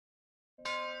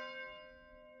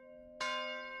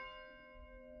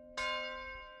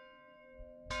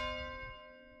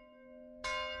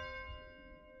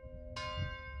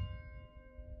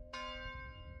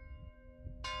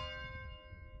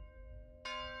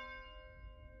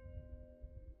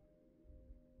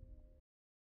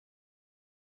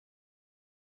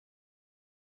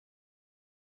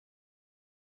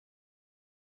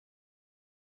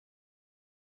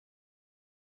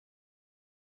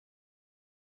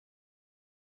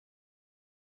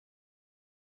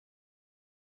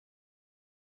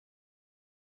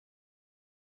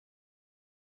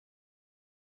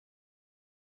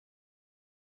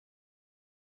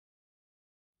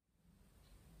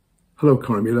Hello,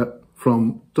 Cormula,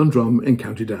 from Dundrum in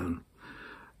County Down.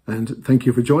 And thank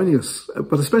you for joining us.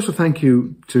 But a special thank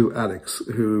you to Alex,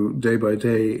 who day by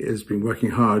day has been working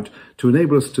hard to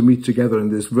enable us to meet together in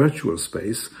this virtual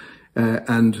space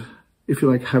and, if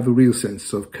you like, have a real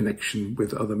sense of connection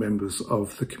with other members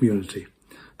of the community.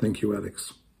 Thank you,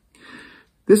 Alex.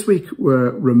 This week, we're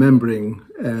remembering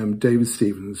David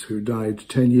Stevens, who died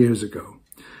 10 years ago.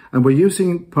 And we're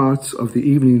using parts of the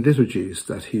evening liturgies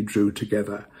that he drew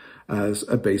together as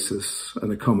a basis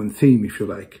and a common theme, if you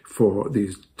like, for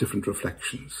these different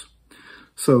reflections.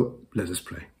 So let us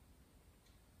pray.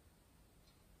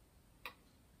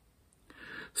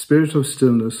 Spirit of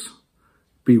stillness,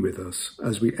 be with us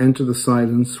as we enter the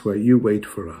silence where you wait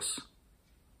for us.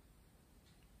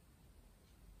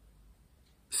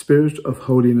 Spirit of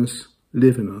holiness,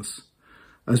 live in us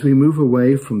as we move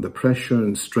away from the pressure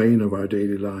and strain of our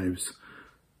daily lives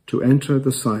to enter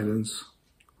the silence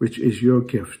which is your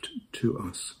gift to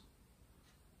us.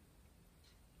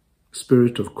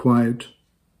 Spirit of quiet,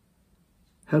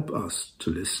 help us to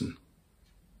listen.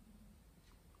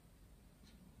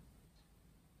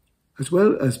 As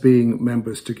well as being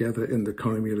members together in the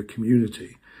Cormula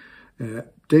community,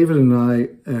 David and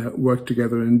I worked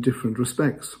together in different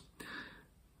respects.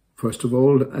 First of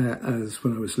all, as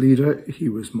when I was leader, he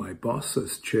was my boss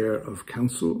as chair of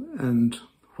council, and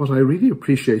what I really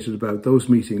appreciated about those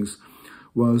meetings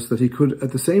was that he could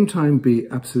at the same time be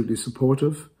absolutely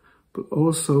supportive, but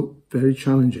also very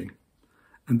challenging.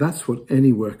 And that's what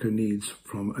any worker needs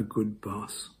from a good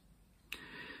boss.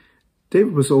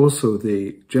 David was also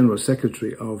the General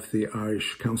Secretary of the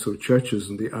Irish Council of Churches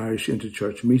and the Irish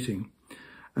Interchurch Meeting.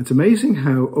 And it's amazing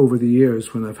how over the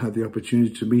years, when I've had the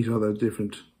opportunity to meet other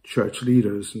different church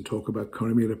leaders and talk about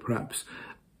Cormula perhaps,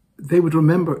 they would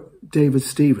remember David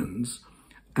Stevens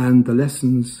and the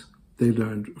lessons they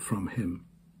learned from him.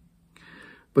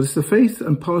 But it's the faith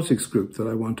and politics group that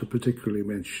I want to particularly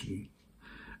mention.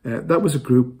 That was a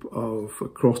group of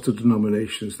across the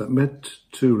denominations that met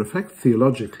to reflect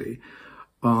theologically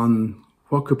on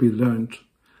what could be learned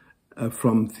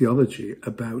from theology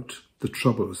about the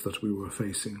troubles that we were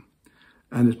facing.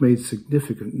 And it made a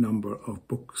significant number of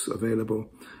books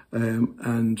available.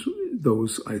 And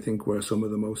those, I think, were some of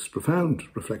the most profound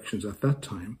reflections at that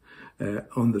time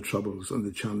on the troubles and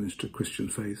the challenge to Christian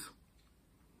faith.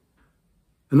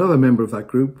 Another member of that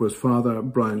group was Father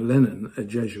Brian Lennon, a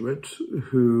Jesuit,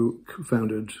 who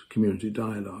founded Community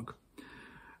Dialogue.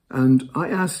 And I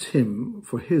asked him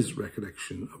for his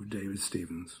recollection of David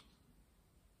Stevens.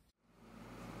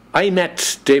 I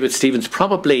met David Stevens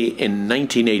probably in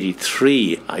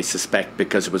 1983, I suspect,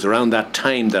 because it was around that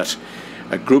time that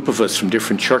a group of us from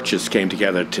different churches came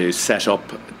together to set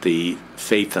up the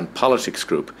Faith and Politics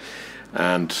group.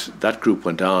 And that group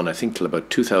went on, I think, till about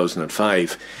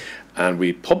 2005. And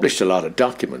we published a lot of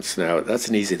documents. Now, that's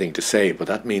an easy thing to say, but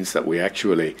that means that we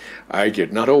actually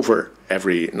argued not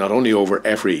only over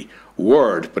every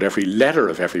word, but every letter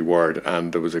of every word.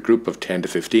 And there was a group of 10 to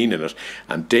 15 in it.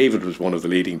 And David was one of the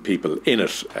leading people in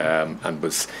it and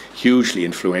was hugely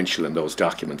influential in those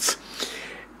documents.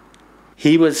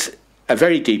 He was a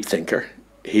very deep thinker.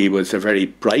 He was a very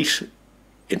bright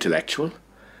intellectual.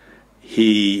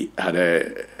 He had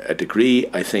a degree,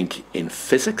 I think, in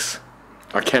physics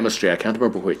or chemistry, I can't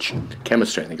remember which.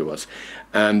 Chemistry, I think it was.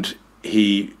 And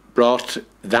he brought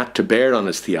that to bear on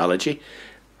his theology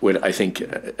with, I think,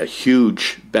 a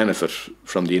huge benefit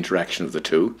from the interaction of the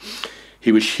two.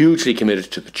 He was hugely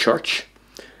committed to the church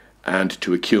and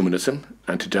to ecumenism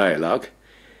and to dialogue.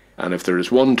 And if there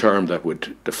is one term that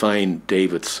would define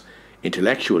David's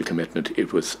intellectual commitment,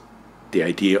 it was the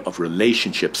idea of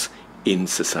relationships in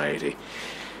society.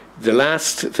 The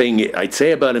last thing I'd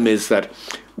say about him is that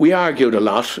we argued a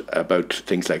lot about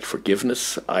things like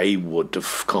forgiveness. I would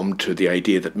have come to the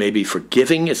idea that maybe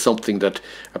forgiving is something that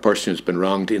a person who's been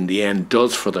wronged in the end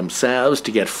does for themselves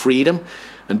to get freedom.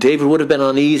 And David would have been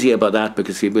uneasy about that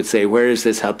because he would say, where is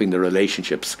this helping the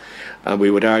relationships? And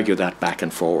we would argue that back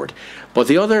and forward. But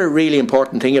the other really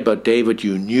important thing about David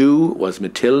you knew was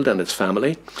Matilda and his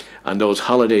family and those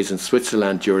holidays in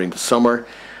Switzerland during the summer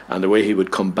and the way he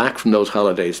would come back from those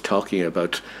holidays talking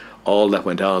about all that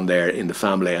went on there in the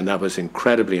family, and that was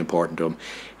incredibly important to him.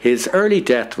 His early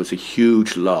death was a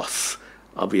huge loss,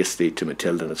 obviously, to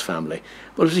Matilda and his family,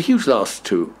 but it was a huge loss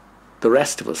to the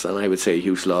rest of us, and I would say a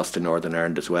huge loss to Northern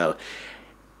Ireland as well.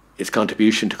 His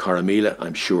contribution to Cormula,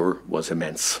 I'm sure, was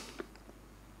immense.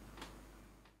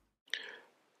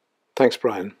 Thanks,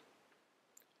 Brian.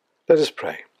 Let us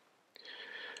pray.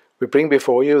 We bring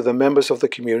before you the members of the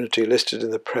community listed in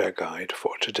the prayer guide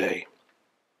for today.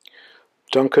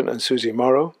 Duncan and Susie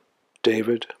Morrow,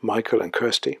 David, Michael and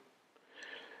Kirsty,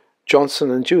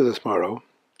 Johnson and Judith Morrow,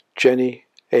 Jenny,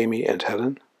 Amy and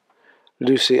Helen,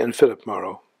 Lucy and Philip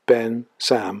Morrow, Ben,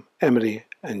 Sam, Emily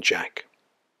and Jack.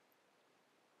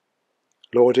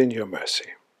 Lord, in your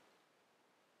mercy.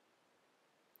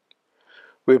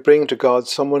 We bring to God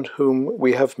someone whom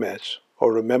we have met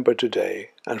or remember today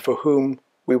and for whom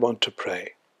we want to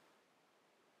pray.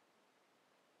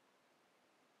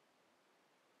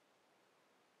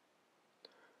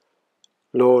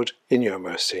 Lord, in your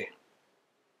mercy.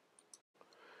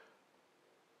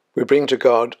 We bring to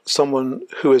God someone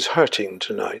who is hurting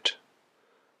tonight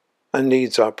and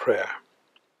needs our prayer.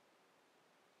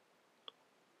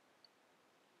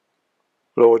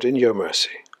 Lord, in your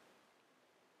mercy.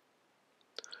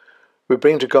 We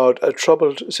bring to God a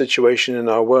troubled situation in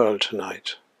our world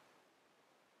tonight.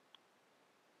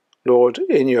 Lord,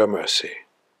 in your mercy.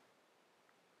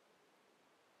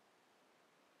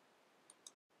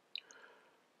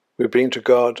 We bring to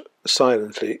God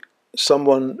silently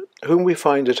someone whom we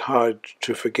find it hard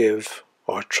to forgive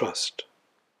or trust.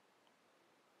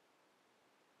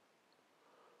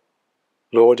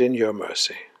 Lord, in your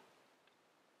mercy.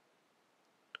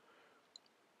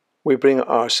 We bring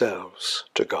ourselves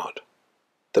to God,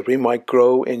 that we might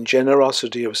grow in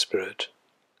generosity of spirit,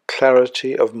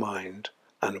 clarity of mind,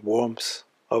 and warmth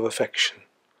of affection.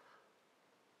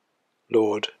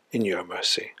 Lord, in your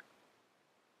mercy.